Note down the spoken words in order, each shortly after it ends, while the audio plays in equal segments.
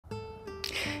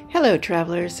Hello,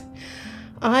 travelers.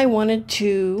 I wanted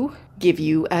to give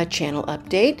you a channel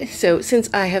update. So since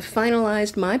I have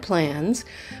finalized my plans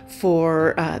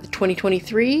for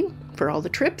 2023, for all the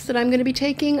trips that I'm going to be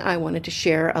taking, I wanted to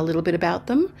share a little bit about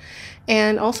them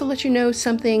and also let you know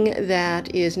something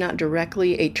that is not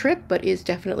directly a trip, but is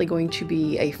definitely going to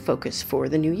be a focus for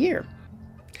the new year.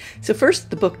 So first,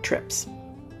 the book trips.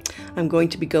 I'm going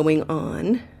to be going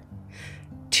on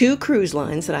 2 cruise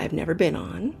lines that I have never been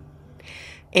on,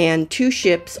 and 2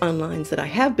 ships on lines that I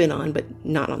have been on, but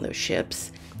not on those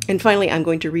ships. And finally, I'm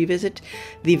going to revisit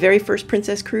the very first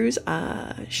Princess Cruise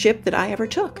ship that I ever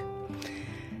took.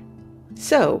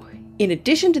 So, in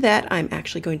addition to that, I'm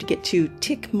actually going to get to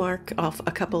tick mark off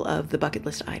a couple of the bucket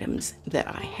list items that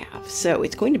I have. So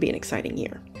it's going to be an exciting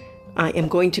year. I am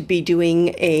going to be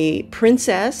doing a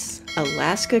Princess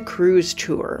Alaska cruise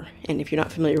tour. And if you're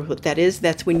not familiar with what that is,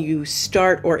 that's when you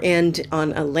start or end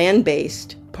on a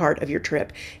land-based part of your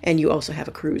trip, and you also have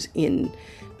a cruise in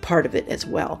part of it as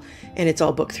well, and it's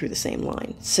all booked through the same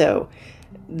line. So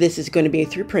this is going to be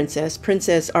through Princess.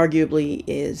 Princess arguably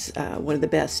is one of the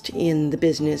best in the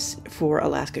business for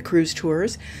Alaska cruise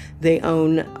tours. They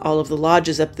own all of the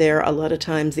lodges up there. A lot of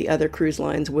times the other cruise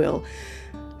lines will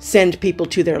send people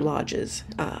to their lodges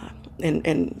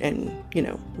and you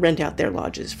know, rent out their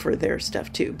lodges for their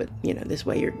stuff too. But you know, this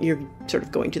way you're sort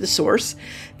of going to the source.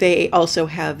 They also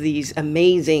have these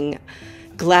amazing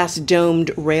glass domed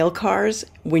rail cars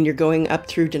when you're going up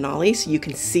through Denali, so you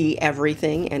can see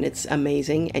everything, and it's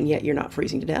amazing, and yet you're not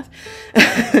freezing to death,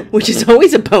 which is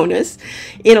always a bonus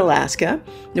in Alaska,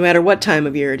 no matter what time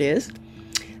of year it is.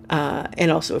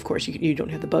 And also, of course, you don't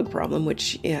have the bug problem,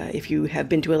 which if you have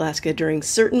been to Alaska during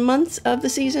certain months of the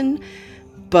season,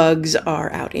 bugs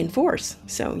are out in force.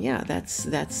 So yeah, that's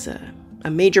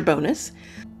a major bonus.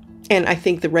 And I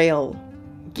think the rail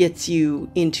gets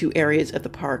you into areas of the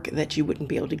park that you wouldn't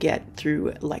be able to get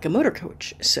through like a motor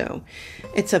coach. So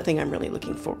it's something I'm really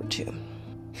looking forward to.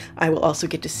 I will also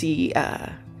get to see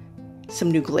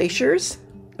some new glaciers,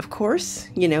 of course.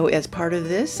 You know, as part of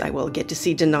this, I will get to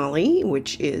see Denali,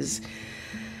 which is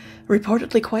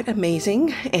reportedly quite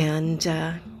amazing. And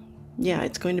yeah,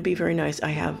 it's going to be very nice.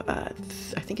 I have,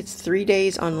 I think it's 3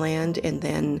 days on land, and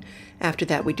then after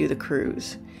that we do the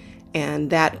cruise. And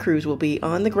that cruise will be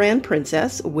on the Grand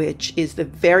Princess, which is the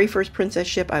very first Princess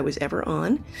ship I was ever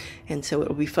on. And so it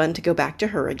will be fun to go back to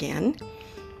her again.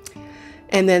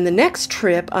 And then the next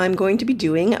trip, I'm going to be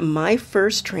doing my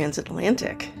first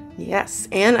transatlantic. Yes,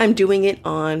 and I'm doing it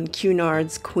on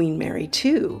Cunard's Queen Mary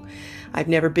 2. I've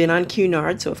never been on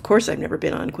Cunard, so of course I've never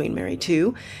been on Queen Mary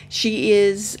 2. She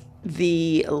is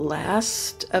the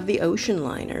last of the ocean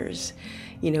liners.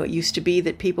 You know, it used to be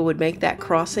that people would make that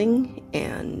crossing,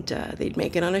 and they'd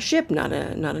make it on a ship, not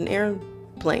an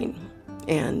airplane.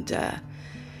 And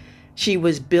she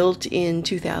was built in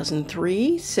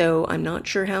 2003, so I'm not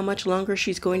sure how much longer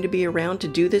she's going to be around to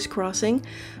do this crossing.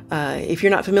 If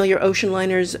you're not familiar, ocean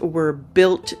liners were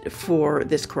built for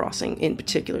this crossing in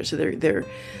particular, so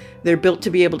they're built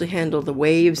to be able to handle the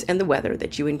waves and the weather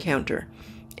that you encounter,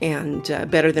 and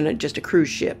better than just a cruise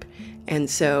ship. And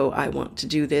so I want to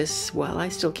do this while I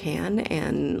still can.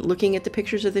 And looking at the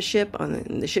pictures of the ship on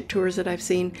the ship tours that I've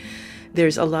seen,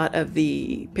 there's a lot of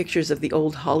the pictures of the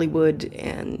old Hollywood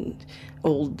and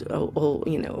old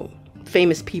you know,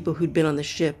 famous people who'd been on the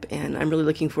ship, and I'm really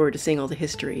looking forward to seeing all the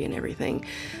history and everything.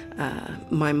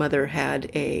 My mother had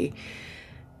a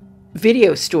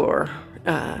video store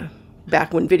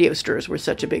back when video stores were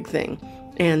such a big thing,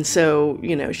 and so,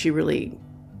 you know, she really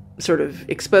sort of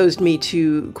exposed me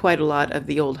to quite a lot of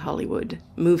the old Hollywood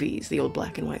movies, the old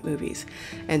black and white movies.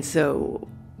 And so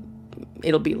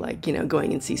it'll be like, you know,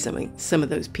 going and see some of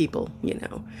those people, you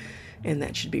know, and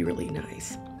that should be really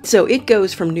nice. So it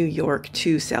goes from New York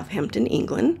to Southampton,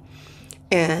 England.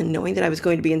 And knowing that I was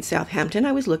going to be in Southampton,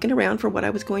 I was looking around for what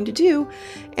I was going to do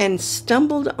and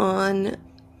stumbled on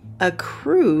a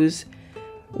cruise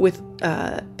with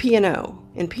P&O.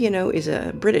 And P&O is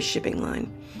a British shipping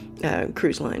line.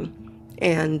 Cruise line,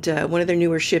 and one of their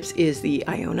newer ships is the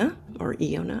Iona, or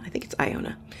Iona, I think it's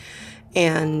Iona,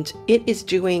 and it is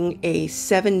doing a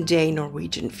 7-day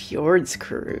Norwegian fjords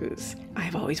cruise.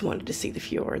 I've always wanted to see the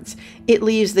fjords. It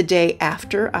leaves the day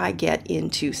after I get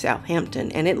into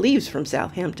Southampton, and it leaves from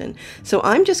Southampton, so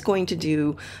I'm just going to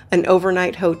do an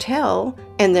overnight hotel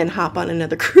and then hop on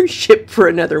another cruise ship for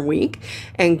another week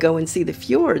and go and see the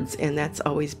fjords. And that's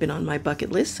always been on my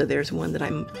bucket list, so there's one that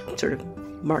I'm sort of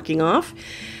marking off.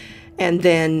 And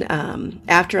then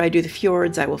after I do the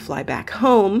fjords, I will fly back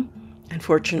home.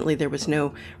 Unfortunately, there was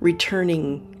no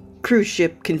returning cruise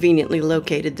ship conveniently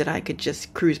located that I could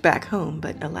just cruise back home,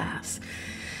 but alas.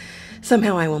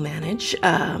 somehow I will manage.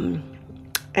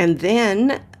 And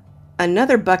then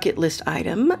another bucket list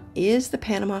item is the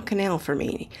Panama Canal for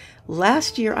me.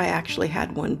 Last year I actually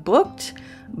had one booked,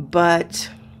 but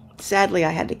sadly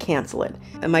I had to cancel it.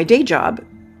 And my day job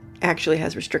actually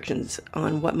has restrictions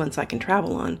on what months I can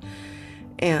travel on,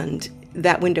 and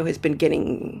that window has been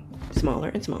getting smaller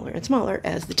and smaller and smaller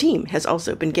as the team has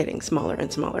also been getting smaller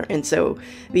and smaller. And so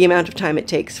the amount of time it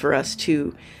takes for us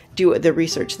to do the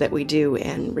research that we do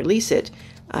and release it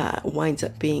winds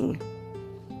up being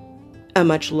a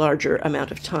much larger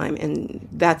amount of time, and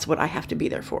that's what I have to be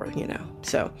there for, you know.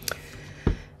 So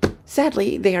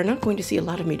sadly, they are not going to see a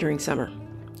lot of me during summer.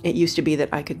 It used to be that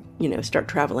I could, you know, start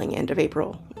traveling end of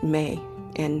April, May,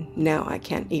 and now I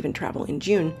can't even travel in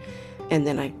June. And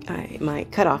then my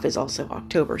cutoff is also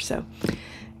October, so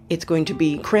it's going to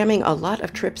be cramming a lot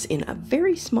of trips in a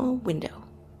very small window.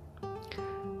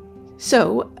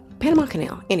 So, Panama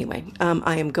Canal. Anyway,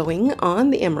 I am going on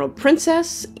the Emerald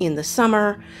Princess in the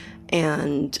summer,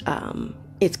 and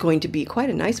it's going to be quite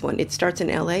a nice one. It starts in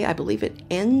LA. I believe it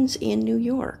ends in New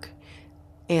York.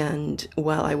 And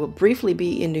while I will briefly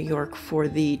be in New York for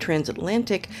the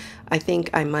transatlantic, I think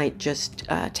I might just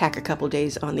tack a couple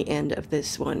days on the end of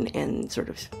this one and sort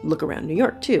of look around New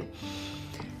York too.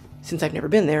 Since I've never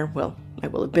been there, well, I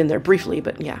will have been there briefly,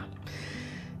 but yeah.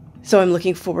 So I'm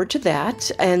looking forward to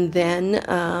that. And then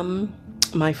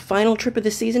my final trip of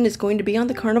the season is going to be on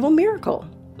the Carnival Miracle.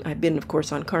 I've been, of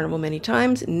course, on Carnival many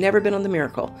times, never been on the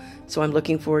Miracle. So I'm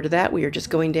looking forward to that. We are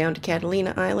just going down to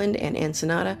Catalina Island and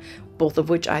Ensenada, both of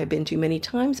which I have been to many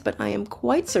times, but I am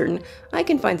quite certain I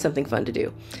can find something fun to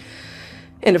do.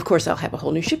 And of course, I'll have a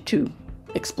whole new ship to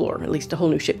explore, at least a whole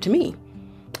new ship to me.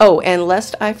 Oh, and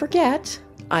lest I forget,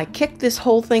 I kicked this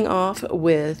whole thing off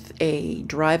with a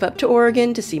drive up to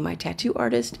Oregon to see my tattoo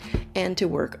artist and to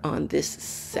work on this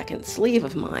second sleeve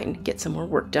of mine, get some more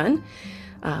work done.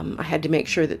 I had to make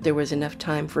sure that there was enough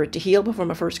time for it to heal before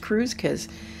my first cruise, because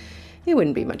it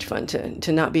wouldn't be much fun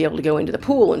to not be able to go into the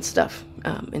pool and stuff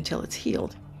until it's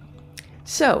healed.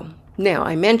 So now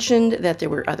I mentioned that there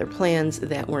were other plans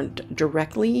that weren't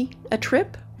directly a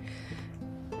trip.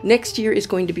 Next year is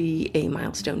going to be a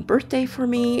milestone birthday for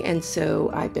me, and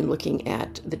so I've been looking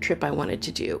at the trip I wanted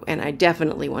to do, and I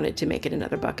definitely wanted to make it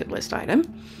another bucket list item.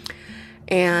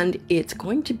 And it's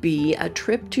going to be a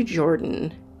trip to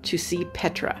Jordan to see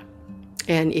Petra.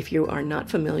 And if you are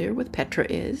not familiar with Petra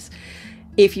is,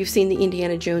 if you've seen the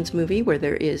Indiana Jones movie where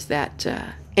there is that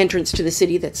entrance to the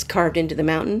city that's carved into the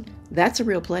mountain, that's a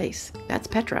real place. That's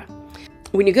Petra.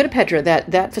 When you go to Petra,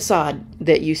 that facade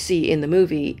that you see in the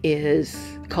movie is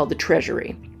called the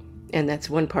Treasury, and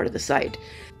that's one part of the site.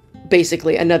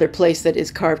 Basically, another place that is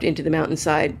carved into the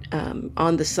mountainside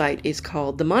on the site is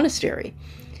called the monastery.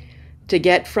 To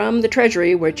get from the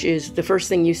Treasury, which is the first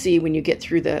thing you see when you get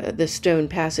through the stone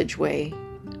passageway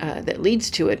that leads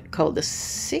to it, called the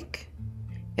Siq,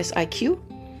 S-I-Q,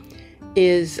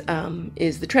 is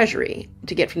the Treasury.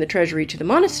 To get from the Treasury to the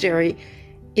monastery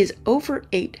is over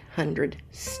 800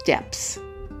 steps,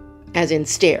 as in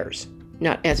stairs,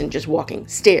 not as in just walking,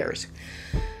 stairs.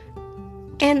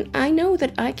 And I know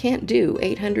that I can't do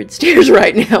 800 stairs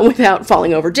right now without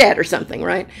falling over dead or something,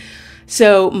 right?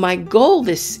 So my goal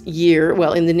this year,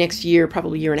 well, in the next year,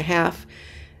 probably year and a half,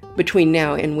 between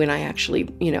now and when I actually,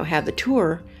 you know, have the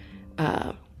tour,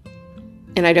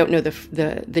 and I don't know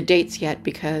the dates yet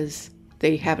because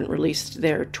they haven't released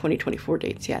their 2024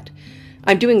 dates yet.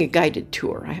 I'm doing a guided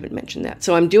tour. I haven't mentioned that.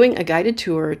 So I'm doing a guided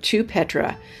tour to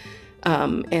Petra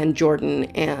and Jordan,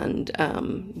 and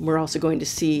we're also going to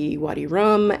see Wadi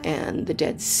Rum and the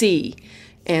Dead Sea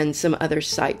and some other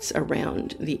sites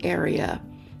around the area.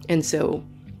 And so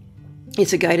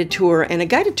it's a guided tour, and a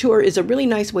guided tour is a really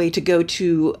nice way to go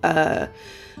to a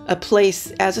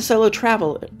place as a solo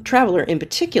traveler in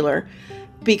particular,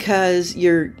 because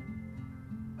you're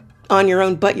on your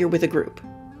own, but you're with a group.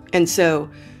 And so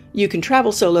you can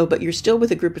travel solo, but you're still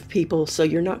with a group of people, so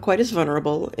you're not quite as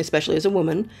vulnerable, especially as a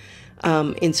woman,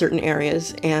 in certain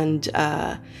areas. And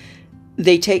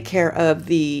they take care of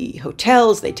the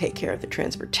hotels, they take care of the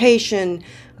transportation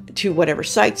to whatever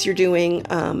sites you're doing.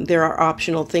 There are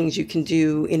optional things you can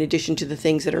do in addition to the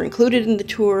things that are included in the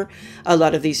tour. A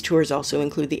lot of these tours also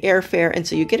include the airfare, and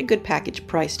so you get a good package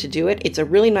price to do it. It's a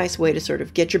really nice way to sort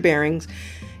of get your bearings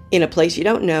in a place you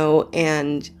don't know,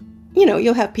 and you know,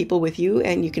 you'll have people with you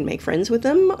and you can make friends with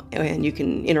them and you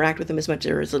can interact with them as much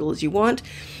or as little as you want.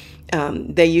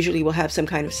 They usually will have some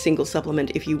kind of single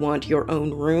supplement if you want your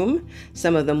own room.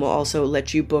 Some of them will also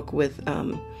let you book with,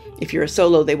 if you're a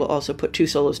solo, they will also put two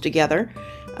solos together.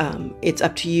 It's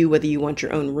up to you whether you want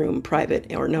your own room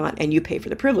private or not, and you pay for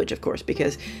the privilege, of course,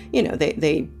 because, you know,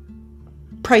 they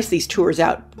price these tours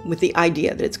out with the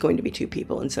idea that it's going to be 2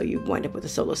 people, and so you wind up with a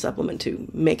solo supplement to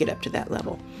make it up to that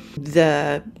level.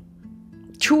 The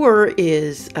tour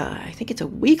is, I think it's a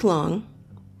week long.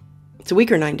 It's a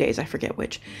week or 9 days, I forget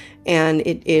which. And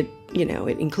it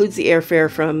includes the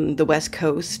airfare from the West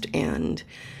Coast. And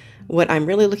what I'm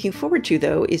really looking forward to,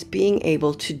 though, is being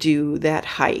able to do that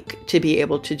hike, to be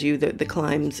able to do the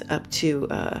climbs up to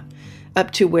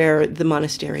where the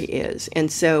monastery is.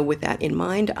 And so with that in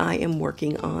mind, I am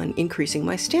working on increasing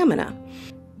my stamina.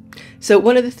 So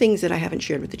one of the things that I haven't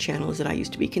shared with the channel is that I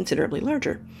used to be considerably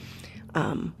larger.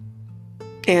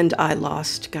 And I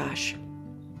lost, gosh,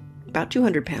 about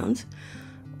 200 pounds.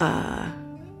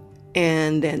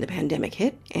 And then the pandemic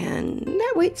hit, and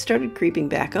that weight started creeping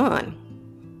back on,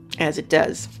 as it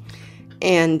does.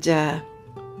 And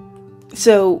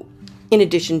so in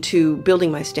addition to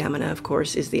building my stamina, of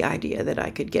course, is the idea that I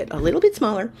could get a little bit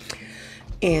smaller.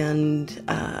 And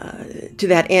to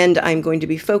that end, I'm going to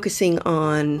be focusing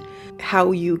on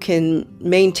how you can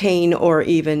maintain or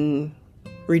even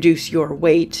reduce your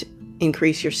weight,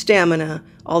 increase your stamina,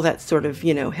 all that sort of,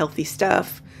 healthy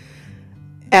stuff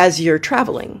as you're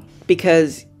traveling.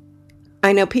 Because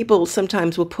I know people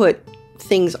sometimes will put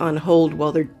things on hold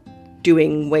while they're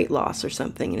doing weight loss or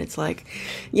something. And it's like,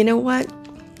 you know what?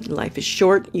 Life is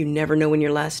short. You never know when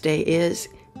your last day is.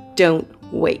 Don't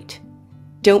wait.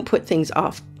 Don't put things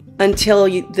off until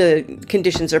the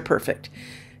conditions are perfect.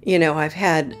 I've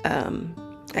had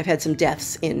some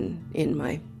deaths in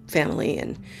my family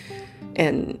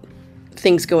and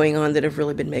things going on that have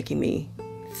really been making me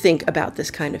think about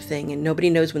this kind of thing. And nobody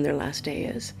knows when their last day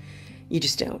is. You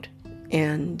just don't.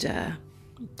 And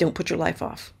don't put your life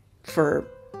off for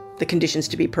the conditions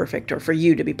to be perfect or for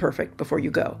you to be perfect before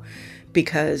you go,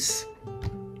 because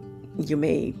you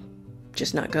may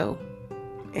just not go,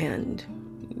 and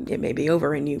it may be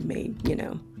over, and you may,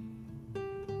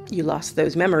 you lost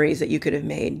those memories that you could have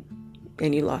made,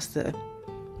 and you lost the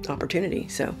opportunity.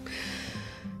 So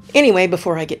anyway,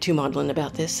 before I get too maudlin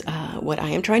about this, what I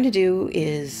am trying to do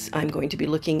is I'm going to be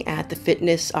looking at the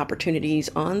fitness opportunities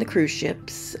on the cruise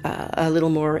ships, a little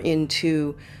more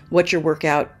into what your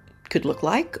workout could look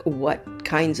like, what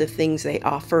kinds of things they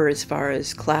offer as far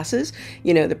as classes.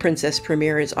 The Princess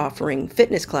Premier is offering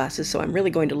fitness classes, so I'm really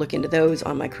going to look into those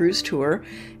on my cruise tour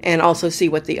and also see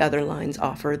what the other lines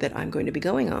offer that I'm going to be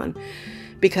going on,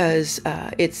 because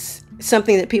it's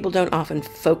something that people don't often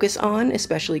focus on,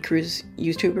 especially cruise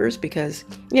YouTubers, because,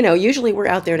 usually we're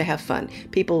out there to have fun.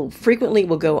 People frequently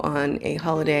will go on a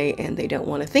holiday and they don't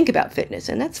want to think about fitness,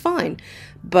 and that's fine.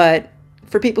 But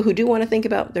for people who do want to think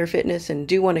about their fitness and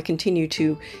do want to continue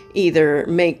to either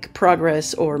make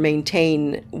progress or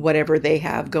maintain whatever they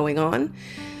have going on,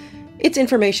 it's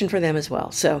information for them as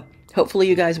well. So hopefully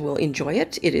you guys will enjoy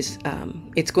it.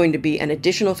 It's going to be an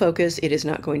additional focus. It is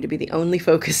not going to be the only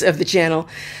focus of the channel.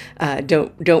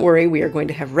 Don't worry. We are going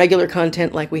to have regular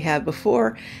content like we have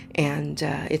before, and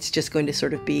it's just going to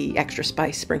sort of be extra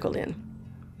spice sprinkled in.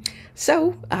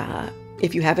 So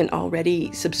if you haven't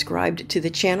already subscribed to the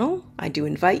channel, I do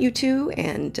invite you to,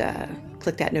 and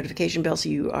click that notification bell so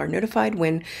you are notified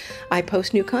when I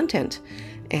post new content.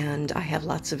 And I have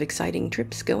lots of exciting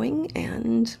trips going,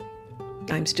 and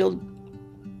I'm still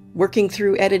working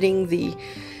through editing the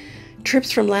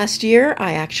trips from last year.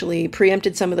 I actually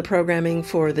preempted some of the programming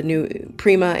for the new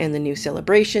Prima and the new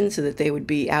Celebration so that they would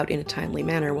be out in a timely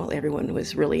manner while everyone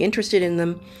was really interested in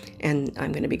them. And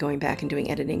I'm going to be going back and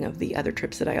doing editing of the other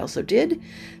trips that I also did.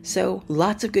 So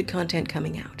lots of good content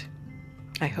coming out.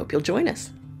 I hope you'll join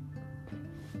us.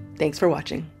 Thanks for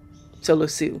watching. Solo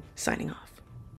Sue, signing off.